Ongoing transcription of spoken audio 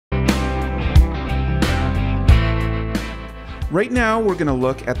Right now, we're going to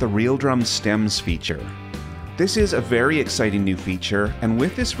look at the Real Drum Stems feature. This is a very exciting new feature, and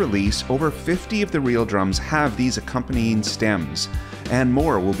with this release, over 50 of the Real Drums have these accompanying stems, and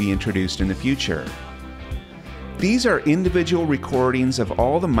more will be introduced in the future. These are individual recordings of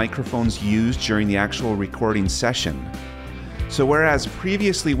all the microphones used during the actual recording session. So whereas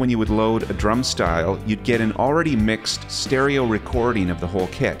previously when you would load a drum style, you'd get an already mixed stereo recording of the whole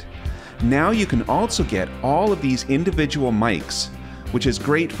kit. Now you can also get all of these individual mics, which is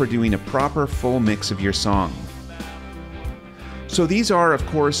great for doing a proper full mix of your song. So these are, of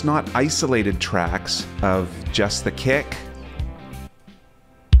course, not isolated tracks of just the kick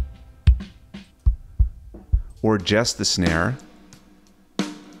or just the snare.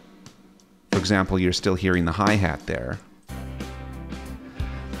 For example, you're still hearing the hi-hat there.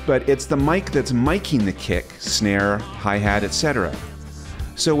 But it's the mic that's miking the kick, snare, hi-hat, etc.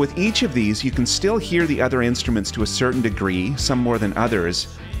 So with each of these, you can still hear the other instruments to a certain degree, some more than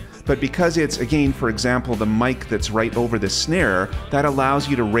others, but because it's, again, for example, the mic that's right over the snare, that allows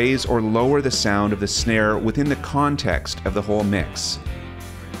you to raise or lower the sound of the snare within the context of the whole mix.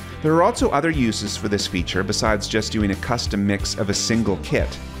 There are also other uses for this feature besides just doing a custom mix of a single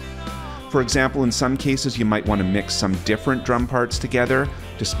kit. For example, in some cases you might want to mix some different drum parts together,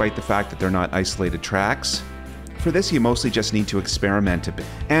 despite the fact that they're not isolated tracks. For this, you mostly just need to experiment a bit.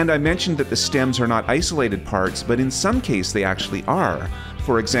 And I mentioned that the stems are not isolated parts, but in some case they actually are.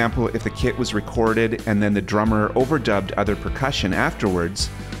 For example, if the kit was recorded and then the drummer overdubbed other percussion afterwards,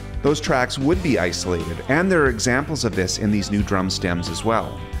 those tracks would be isolated, and there are examples of this in these new drum stems as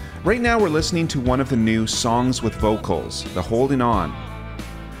well. Right now we're listening to one of the new songs with vocals, the Holding On.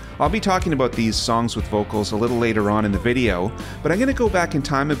 I'll be talking about these songs with vocals a little later on in the video, but I'm going to go back in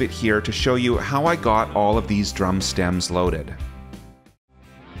time a bit here to show you how I got all of these drum stems loaded.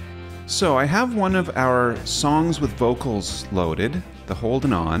 So I have one of our songs with vocals loaded, the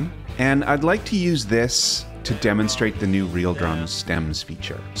Holding On, and I'd like to use this to demonstrate the new Real Drums stems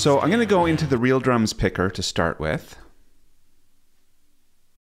feature. So I'm going to go into the Real Drums picker to start with.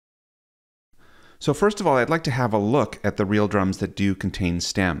 So first of all, I'd like to have a look at the Real Drums that do contain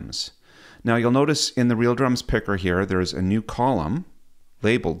stems. Now you'll notice in the Real Drums picker here, there's a new column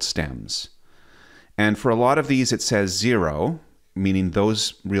labeled stems. And for a lot of these it says 0, meaning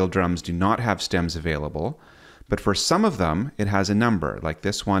those Real Drums do not have stems available. But for some of them, it has a number, like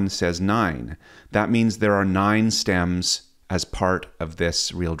this one says 9. That means there are 9 stems as part of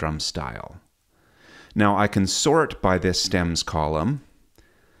this Real Drum style. Now I can sort by this stems column,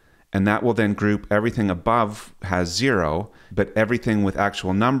 and that will then group everything above has 0, but everything with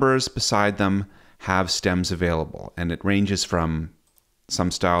actual numbers beside them have stems available. And it ranges from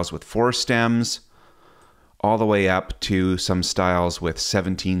some styles with 4 stems all the way up to some styles with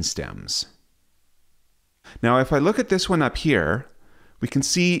 17 stems. Now if I look at this one up here, we can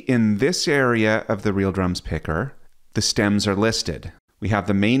see in this area of the Real Drums picker, the stems are listed. We have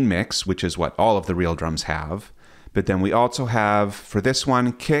the main mix, which is what all of the Real Drums have. But then we also have, for this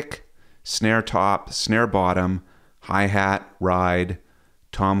one, kick, snare top, snare bottom, hi-hat, ride,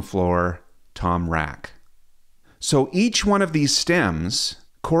 tom floor, tom rack. So each one of these stems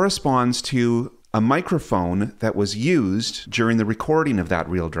corresponds to a microphone that was used during the recording of that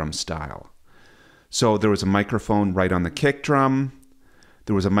Real Drum style. So there was a microphone right on the kick drum,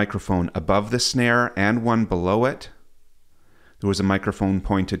 there was a microphone above the snare and one below it, there was a microphone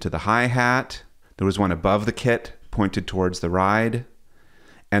pointed to the hi-hat, there was one above the kit pointed towards the ride,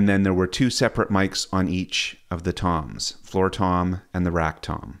 and then there were 2 separate mics on each of the toms, floor tom and the rack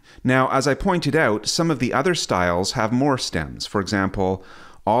tom. Now, as I pointed out, some of the other styles have more stems. For example,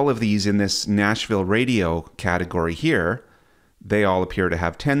 all of these in this Nashville radio category here, they all appear to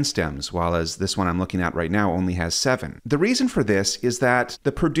have 10 stems, while as this one I'm looking at right now only has 7. The reason for this is that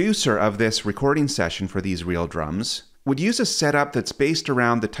the producer of this recording session for these Real Drums would use a setup that's based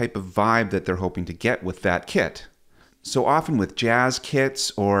around the type of vibe that they're hoping to get with that kit. So often with jazz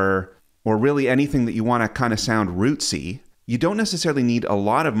kits or really anything that you want to kind of sound rootsy, you don't necessarily need a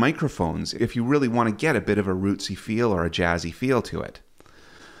lot of microphones if you really want to get a bit of a rootsy feel or a jazzy feel to it.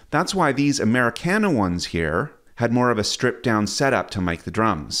 That's why these Americana ones here had more of a stripped down setup to mic the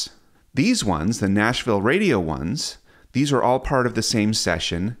drums. These ones, the Nashville radio ones, these are all part of the same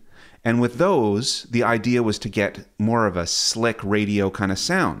session, and with those, the idea was to get more of a slick radio kind of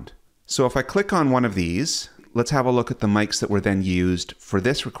sound. So if I click on one of these, let's have a look at the mics that were then used for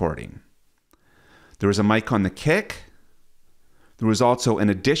this recording. There was a mic on the kick. There was also an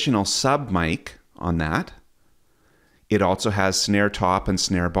additional sub mic on that. It also has snare top and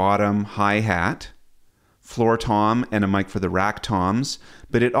snare bottom, hi-hat, floor tom, and a mic for the rack toms,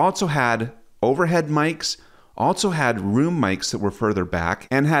 but it also had overhead mics, also had room mics that were further back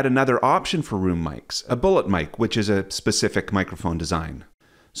and had another option for room mics, a bullet mic, which is a specific microphone design.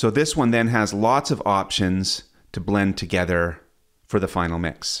 So this one then has lots of options to blend together for the final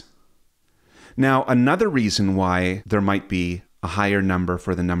mix. Now, another reason why there might be a higher number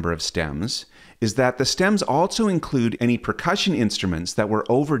for the number of stems is that the stems also include any percussion instruments that were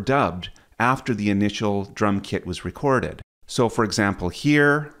overdubbed after the initial drum kit was recorded. So for example,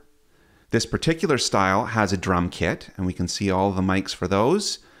 here, this particular style has a drum kit, and we can see all the mics for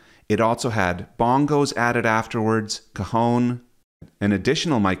those. It also had bongos added afterwards, cajon, an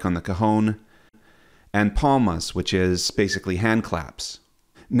additional mic on the cajon, and palmas, which is basically hand claps.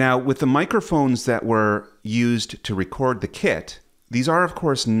 Now, with the microphones that were used to record the kit, these are of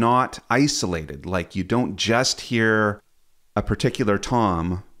course not isolated. Like, you don't just hear a particular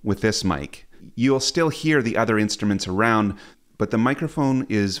tom with this mic. You'll still hear the other instruments around, but the microphone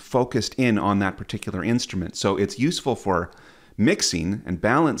is focused in on that particular instrument. So it's useful for mixing and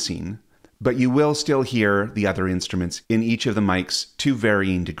balancing, but you will still hear the other instruments in each of the mics to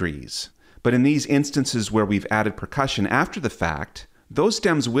varying degrees. But in these instances where we've added percussion after the fact, those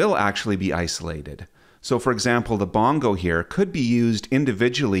stems will actually be isolated. So for example, the bongo here could be used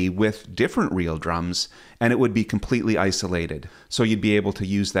individually with different real drums, and it would be completely isolated. So you'd be able to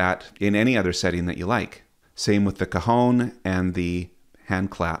use that in any other setting that you like. Same with the cajon and the hand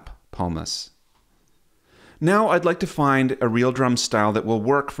clap palmas. Now I'd like to find a real drum style that will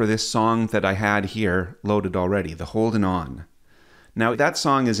work for this song that I had here loaded already, the Holdin' On. Now that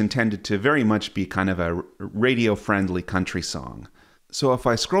song is intended to very much be kind of a radio-friendly country song. So if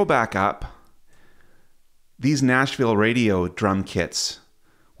I scroll back up, these Nashville radio drum kits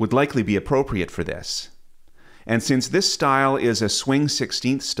would likely be appropriate for this. And since this style is a swing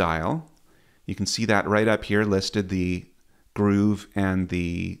 16th style, you can see that right up here listed, the groove and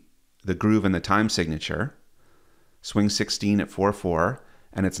the groove and the time signature. Swing 16 at 4/4,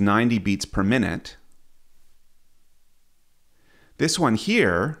 and it's 90 beats per minute. This one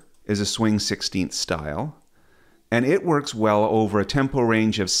here is a swing 16th style, and it works well over a tempo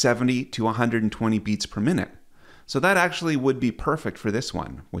range of 70 to 120 beats per minute. So that actually would be perfect for this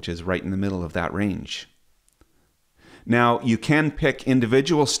one, which is right in the middle of that range. Now, you can pick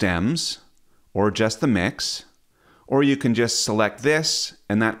individual stems, or just the mix, or you can just select this,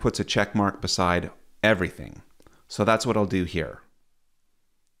 and that puts a check mark beside everything. So that's what I'll do here.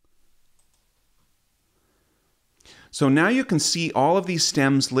 So now you can see all of these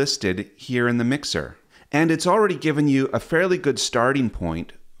stems listed here in the mixer. And it's already given you a fairly good starting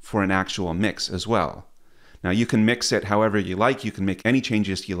point for an actual mix as well. Now you can mix it however you like, you can make any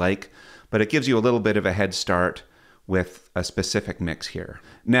changes you like, but it gives you a little bit of a head start with a specific mix here.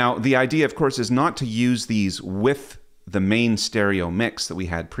 Now the idea, of course, is not to use these with the main stereo mix that we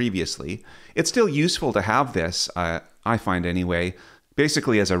had previously. It's still useful to have this, I find anyway,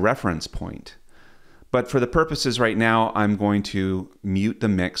 basically as a reference point. But for the purposes right now, I'm going to mute the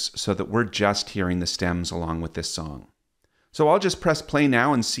mix so that we're just hearing the stems along with this song. So I'll just press play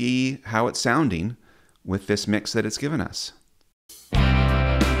now and see how it's sounding with this mix that it's given us.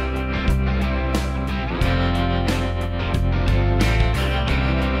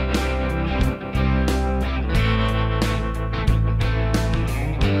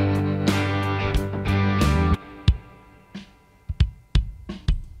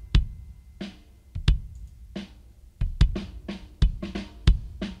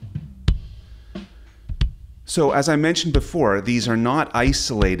 So as I mentioned before, these are not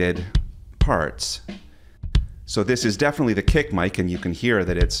isolated parts. So this is definitely the kick mic, and you can hear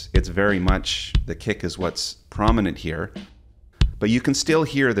that it's very much, the kick is what's prominent here. But you can still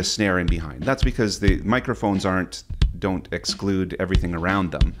hear the snare in behind. That's because the microphones don't exclude everything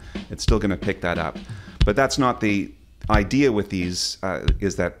around them. It's still going to pick that up. But that's not the idea with these,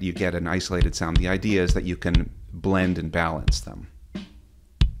 is that you get an isolated sound. The idea is that you can blend and balance them.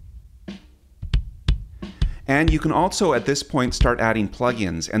 And you can also, at this point, start adding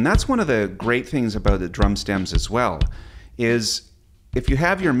plugins. And that's one of the great things about the drum stems as well, is if you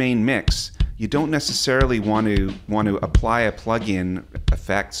have your main mix, you don't necessarily want to apply a plugin,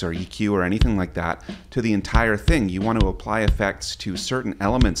 effects or EQ or anything like that, to the entire thing. You want to apply effects to certain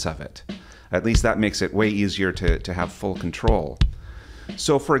elements of it. At least that makes it way easier to have full control.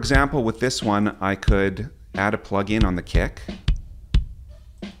 So for example, with this one, I could add a plugin on the kick.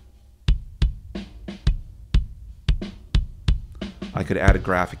 I could add a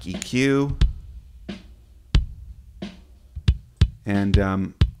graphic EQ,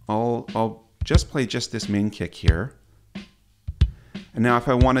 and I'll just play just this main kick here. And now if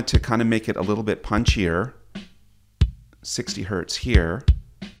I wanted to kind of make it a little bit punchier, 60 Hertz here,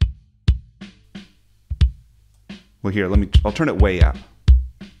 Well, here, I'll turn it way up.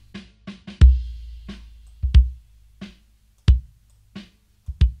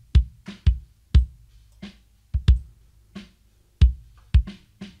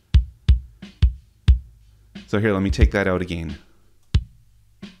 So here, let me take that out again.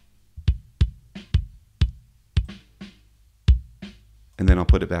 And then I'll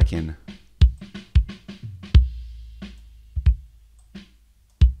put it back in.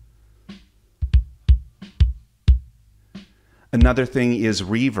 Another thing is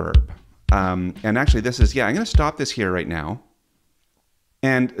reverb. And actually this is, I'm going to stop this here right now.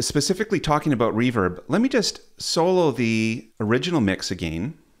 And specifically talking about reverb, let me just solo the original mix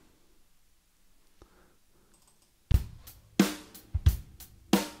again.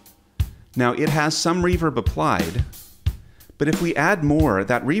 Now it has some reverb applied, but if we add more,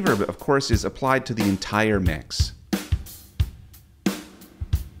 that reverb, of course, is applied to the entire mix.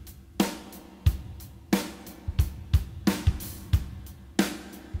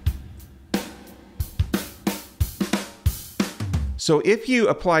 So if you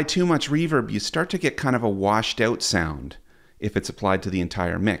apply too much reverb, you start to get kind of a washed out sound if it's applied to the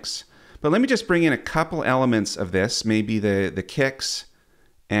entire mix. But let me just bring in a couple elements of this, maybe the kicks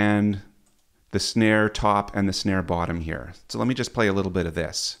and the snare top and the snare bottom here. So let me just play a little bit of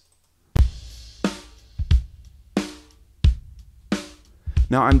this.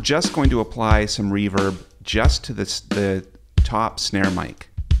 Now I'm just going to apply some reverb just to the top snare mic.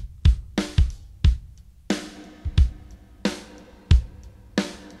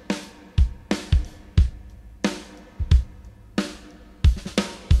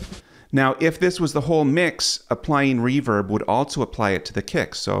 Now, if this was the whole mix, applying reverb would also apply it to the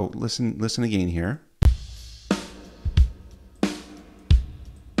kick. So listen again here.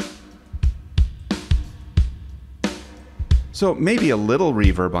 So maybe a little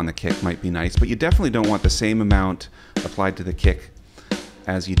reverb on the kick might be nice, but you definitely don't want the same amount applied to the kick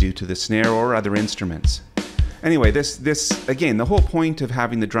as you do to the snare or other instruments. Anyway, this again, the whole point of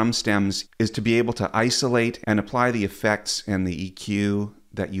having the drum stems is to be able to isolate and apply the effects and the EQ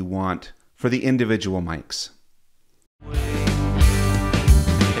that you want for the individual mics. And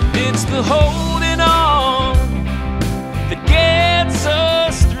it's the holding on that gets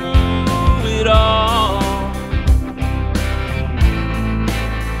us through it all.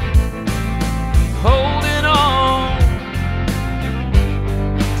 Holding on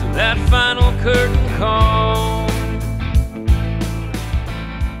to that final curtain call.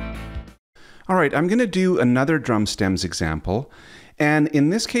 All right, I'm going to do another drum stems example. And in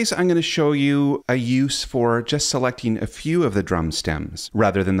this case, I'm going to show you a use for just selecting a few of the drum stems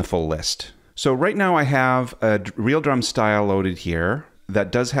rather than the full list. So right now I have a real drum style loaded here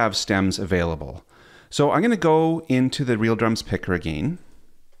that does have stems available. So I'm going to go into the real drums picker again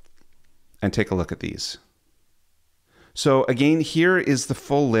and take a look at these. So again, here is the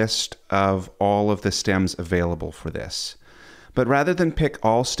full list of all of the stems available for this. But rather than pick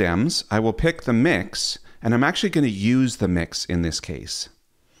all stems, I will pick the mix. And I'm actually going to use the mix in this case.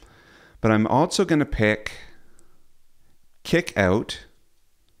 But I'm also going to pick kick out,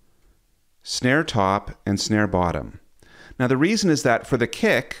 snare top, and snare bottom. Now the reason is that for the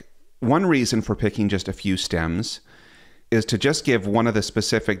kick, one reason for picking just a few stems is to just give one of the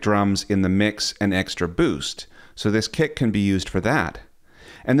specific drums in the mix an extra boost. So this kick can be used for that.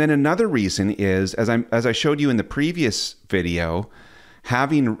 And then another reason is, as I showed you in the previous video,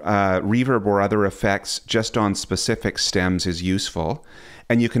 having reverb or other effects just on specific stems is useful,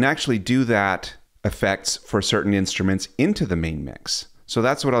 and you can actually do that effects for certain instruments into the main mix. So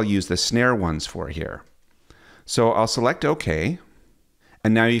that's what I'll use the snare ones for here. So I'll select OK,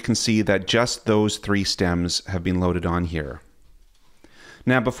 and now you can see that just those 3 stems have been loaded on here.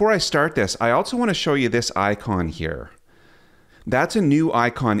 Now before I start this, I also want to show you this icon here. That's a new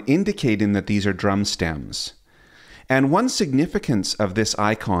icon indicating that these are drum stems. And one significance of this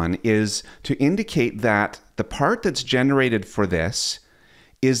icon is to indicate that the part that's generated for this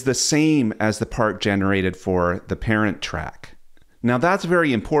is the same as the part generated for the parent track. Now that's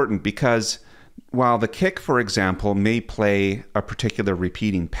very important because while the kick, for example, may play a particular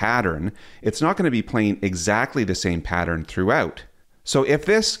repeating pattern, it's not going to be playing exactly the same pattern throughout. So if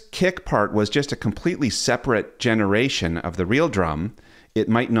this kick part was just a completely separate generation of the real drum, it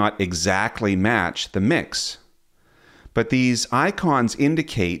might not exactly match the mix. But these icons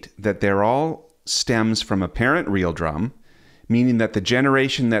indicate that they're all stems from a parent real drum, meaning that the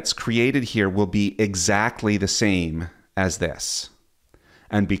generation that's created here will be exactly the same as this.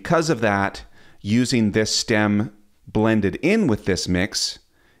 And because of that, using this stem blended in with this mix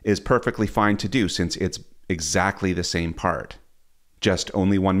is perfectly fine to do since it's exactly the same part, just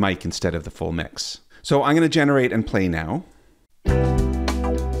only one mic instead of the full mix. So I'm going to generate and play now.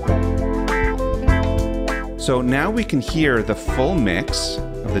 So now we can hear the full mix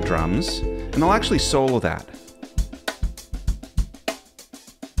of the drums, and I'll actually solo that.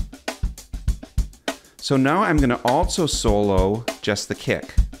 So now I'm going to also solo just the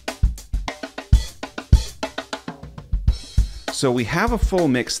kick. So we have a full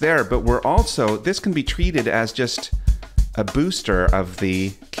mix there, but we're also, this can be treated as just a booster of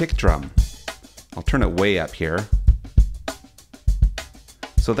the kick drum. I'll turn it way up here.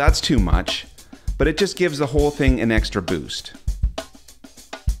 So that's too much, but it just gives the whole thing an extra boost.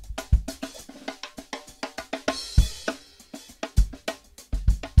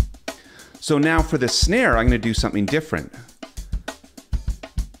 So now for the snare, I'm going to do something different.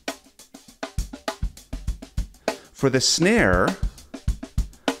 For the snare,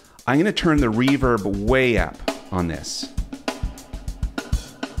 I'm going to turn the reverb way up on this.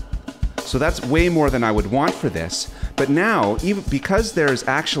 So that's way more than I would want for this. But now, even because there's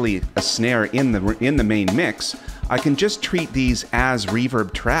actually a snare in the main mix, I can just treat these as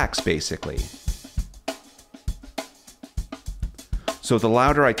reverb tracks, basically. So the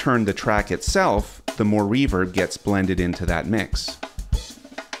louder I turn the track itself, the more reverb gets blended into that mix.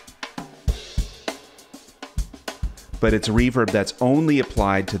 But it's reverb that's only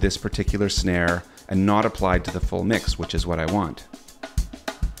applied to this particular snare and not applied to the full mix, which is what I want.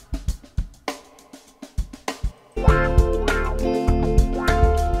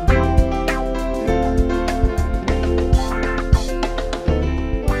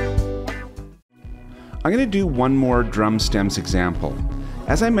 I'm going to do one more drum stems example.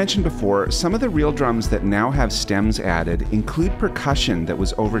 As I mentioned before, some of the real drums that now have stems added include percussion that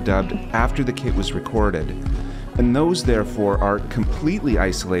was overdubbed after the kit was recorded. And those, therefore, are completely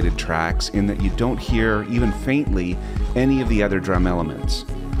isolated tracks in that you don't hear, even faintly, any of the other drum elements.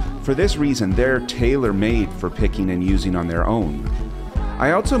 For this reason, they're tailor-made for picking and using on their own.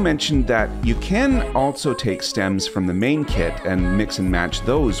 I also mentioned that you can also take stems from the main kit and mix and match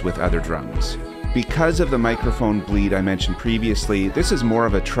those with other drums. Because of the microphone bleed I mentioned previously, this is more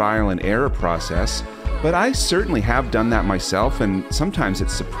of a trial and error process, but I certainly have done that myself, and sometimes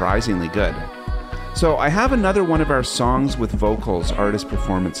it's surprisingly good. So I have another one of our songs with vocals artist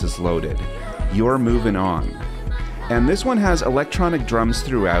performances loaded, You're Moving On. And this one has electronic drums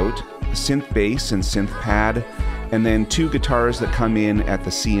throughout, synth bass and synth pad, and then two guitars that come in at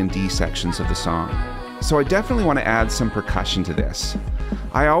the C and D sections of the song. So I definitely want to add some percussion to this.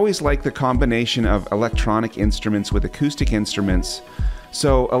 I always like the combination of electronic instruments with acoustic instruments,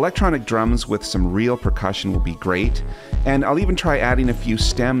 so electronic drums with some real percussion will be great, and I'll even try adding a few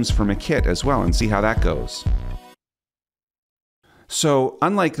stems from a kit as well and see how that goes. So,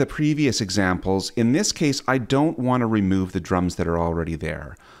 unlike the previous examples, in this case I don't want to remove the drums that are already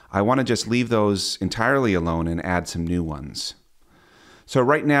there. I want to just leave those entirely alone and add some new ones. So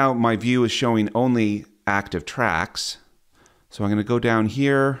right now my view is showing only active tracks, so I'm going to go down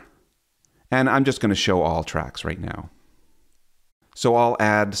here, and I'm just going to show all tracks right now. So I'll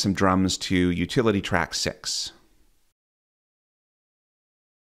add some drums to utility track 6.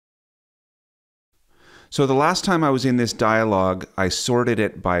 So the last time I was in this dialogue, I sorted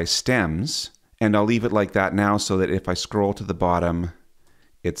it by stems, and I'll leave it like that now so that if I scroll to the bottom,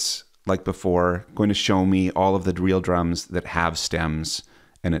 it's like before, going to show me all of the real drums that have stems,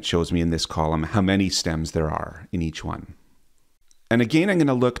 and it shows me in this column how many stems there are in each one. And again, I'm going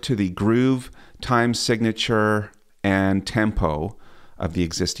to look to the groove, time signature, and tempo of the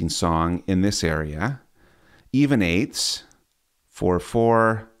existing song in this area. Even eighths,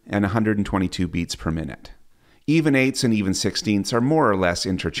 4/4, and 122 beats per minute. Even eighths and even sixteenths are more or less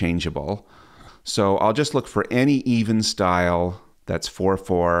interchangeable. So I'll just look for any even style that's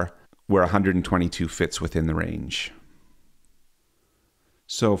 4/4 where 122 fits within the range.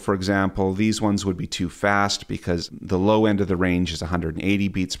 So for example, these ones would be too fast because the low end of the range is 180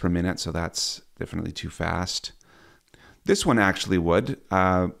 beats per minute, so that's definitely too fast. This one actually would,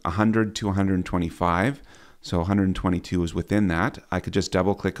 100 to 125, so 122 is within that. I could just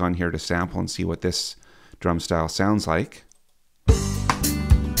double click on here to sample and see what this drum style sounds like.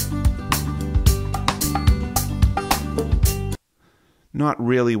 Not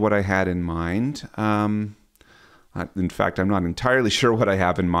really what I had in mind. In fact, I'm not entirely sure what I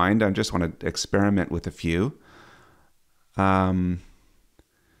have in mind. I just want to experiment with a few.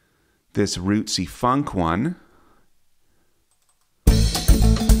 This rootsy funk one.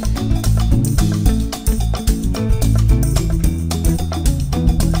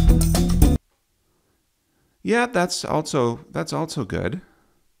 Yeah, that's also good.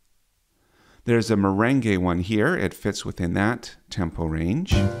 There's a merengue one here. It fits within that tempo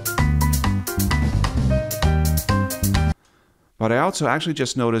range. But I also actually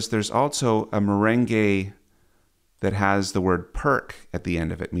just noticed there's also a merengue that has the word perk at the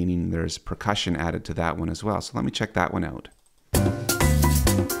end of it, meaning there's percussion added to that one as well. So let me check that one out.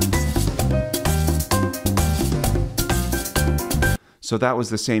 So that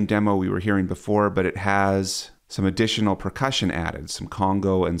was the same demo we were hearing before, but it has some additional percussion added, some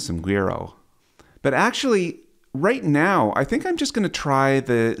congo and some güiro. But actually, right now, I think I'm just going to try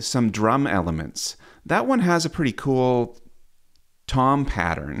some drum elements. That one has a pretty cool tom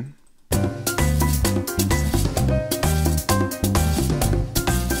pattern.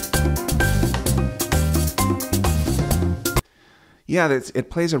 Yeah, it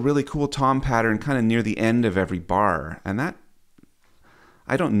plays a really cool tom pattern kind of near the end of every bar. And that,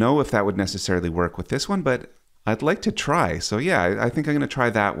 I don't know if that would necessarily work with this one, but I'd like to try. So yeah, I think I'm going to try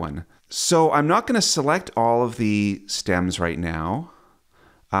that one. So I'm not going to select all of the stems right now.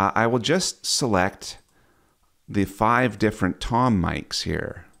 I will just select the 5 different tom mics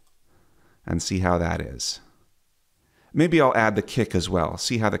here and see how that is. Maybe I'll add the kick as well.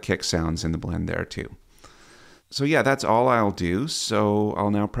 See how the kick sounds in the blend there too. So yeah, that's all I'll do. So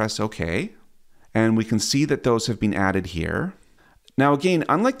I'll now press OK. And we can see that those have been added here. Now again,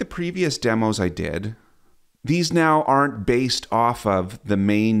 unlike the previous demos I did, these now aren't based off of the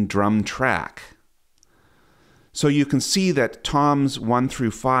main drum track. So you can see that toms 1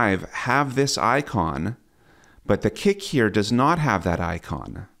 through 5 have this icon, but the kick here does not have that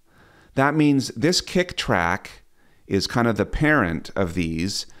icon. That means this kick track is kind of the parent of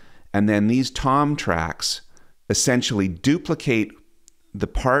these, and then these tom tracks essentially duplicate the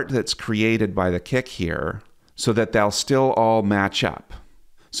part that's created by the kick here so that they'll still all match up.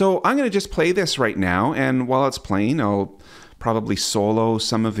 So I'm going to just play this right now, and while it's playing, I'll probably solo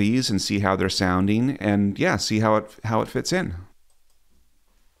some of these and see how they're sounding, and yeah, see how it fits in.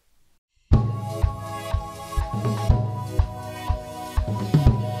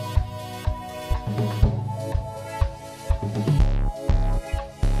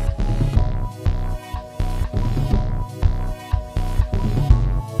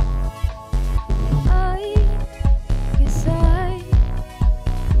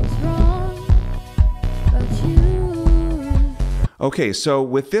 Okay, so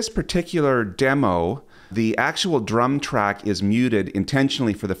with this particular demo, the actual drum track is muted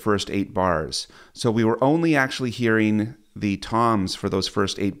intentionally for the first 8 bars. So we were only actually hearing the toms for those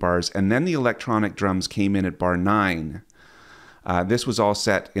first 8 bars, and then the electronic drums came in at bar 9. This was all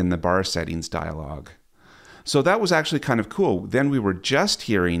set in the bar settings dialog. So that was actually kind of cool. Then we were just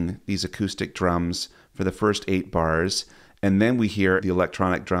hearing these acoustic drums for the first 8 bars, and then we hear the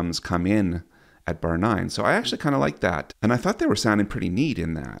electronic drums come in at bar 9. So I actually kind of like that. And I thought they were sounding pretty neat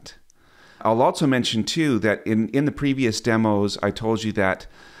in that. I'll also mention too that in the previous demos, I told you that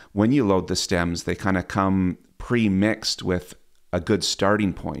when you load the stems, they kind of come pre-mixed with a good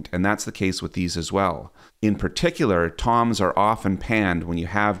starting point. And that's the case with these as well. In particular, toms are often panned. When you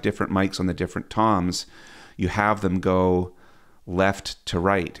have different mics on the different toms, you have them go left to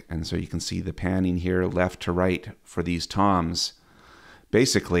right. And so you can see the panning here, left to right for these toms.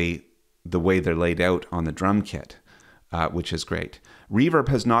 Basically, the way they're laid out on the drum kit, which is great. Reverb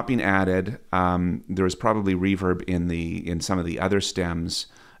has not been added. There was probably reverb in some of the other stems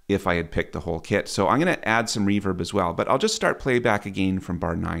if I had picked the whole kit. So I'm going to add some reverb as well, but I'll just start playback again from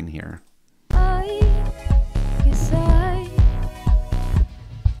bar 9 here.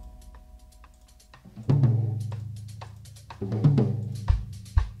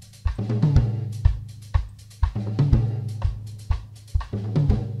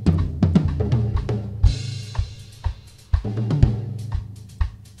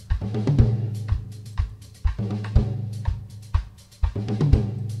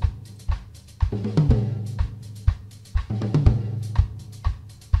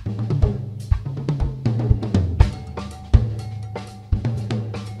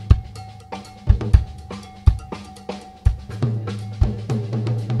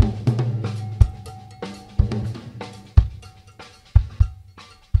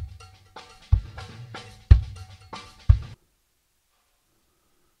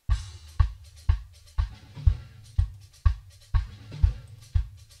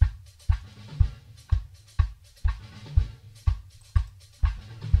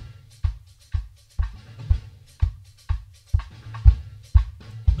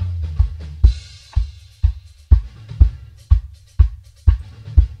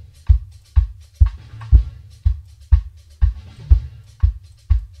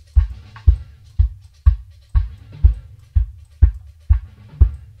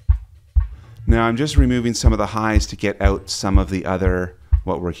 Now I'm just removing some of the highs to get out some of the other,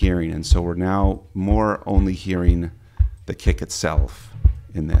 what we're hearing. And so we're now more only hearing the kick itself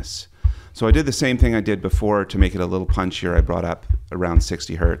in this. So I did the same thing I did before to make it a little punchier. I brought up around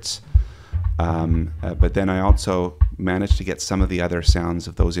 60 hertz. But then I also managed to get some of the other sounds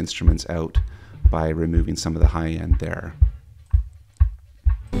of those instruments out by removing some of the high end there.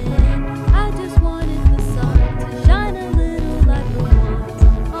 I just wanted the sun to shine a little like the ones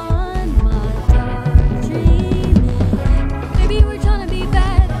on my dark dreaming. Maybe you were trying to be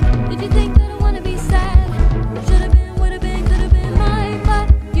bad. Did you think that I want to be sad? Should have been, would have been, could have been mine.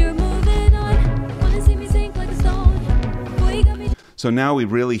 But you're moving on. Want to see me sink like a stone? Boy, you got me. So now we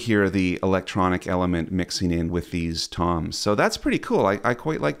really hear the electronic element mixing in with these toms. So that's pretty cool. I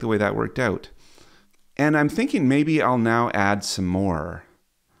quite like the way that worked out. And I'm thinking maybe I'll now add some more.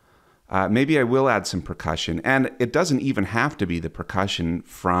 Maybe I will add some percussion. And it doesn't even have to be the percussion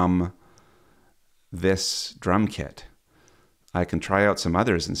from this drum kit. I can try out some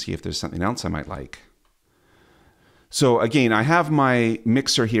others and see if there's something else I might like. So again, I have my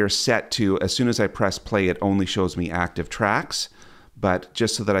mixer here set to, as soon as I press play, it only shows me active tracks. But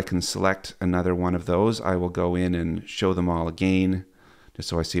just so that I can select another one of those, I will go in and show them all again, just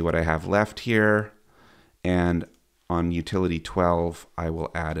so I see what I have left here. And on utility 12, I will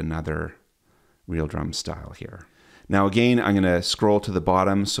add another real drum style here. Now again, I'm going to scroll to the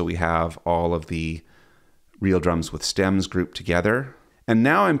bottom so we have all of the real drums with stems grouped together. And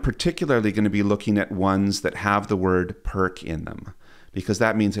now I'm particularly going to be looking at ones that have the word perc in them, because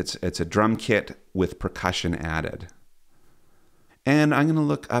that means it's a drum kit with percussion added. And I'm going to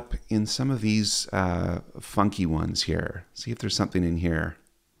look up in some of these funky ones here, see if there's something in here.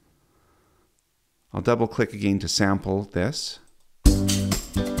 I'll double click again to sample this.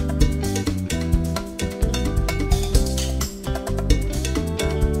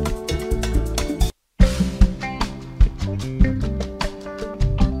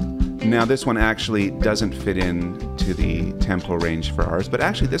 Now this one actually doesn't fit in to the tempo range for ours, but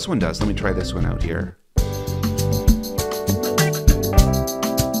actually this one does. Let me try this one out here.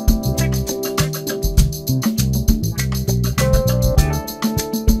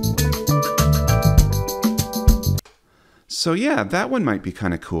 So yeah, that one might be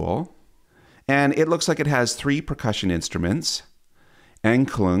kind of cool. And it looks like it has 3 percussion instruments.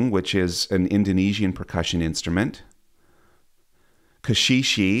 Angklung, which is an Indonesian percussion instrument.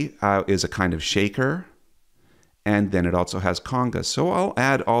 Kashishi is a kind of shaker. And then it also has congas. So I'll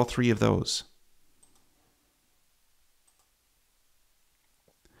add all 3 of those.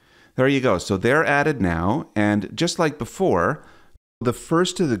 There you go. So they're added now. And just like before, the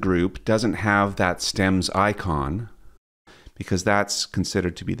first of the group doesn't have that stems icon, because that's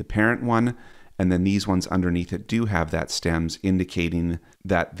considered to be the parent one, and then these ones underneath it do have that stems, indicating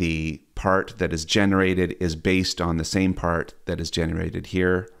that the part that is generated is based on the same part that is generated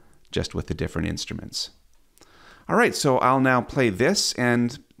here, just with the different instruments. All right, so I'll now play this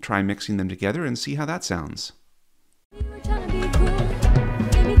and try mixing them together and see how that sounds. You were trying to be cool.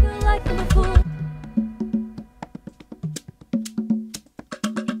 Made me feel like I'm a fool.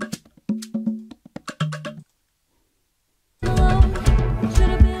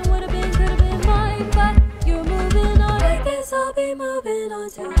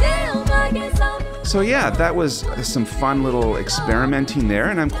 So yeah, that was some fun little experimenting there,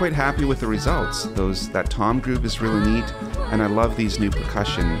 and I'm quite happy with the results. That tom groove is really neat, and I love these new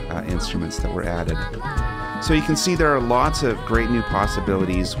percussion instruments that were added. So you can see there are lots of great new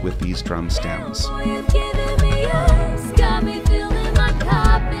possibilities with these drum stems.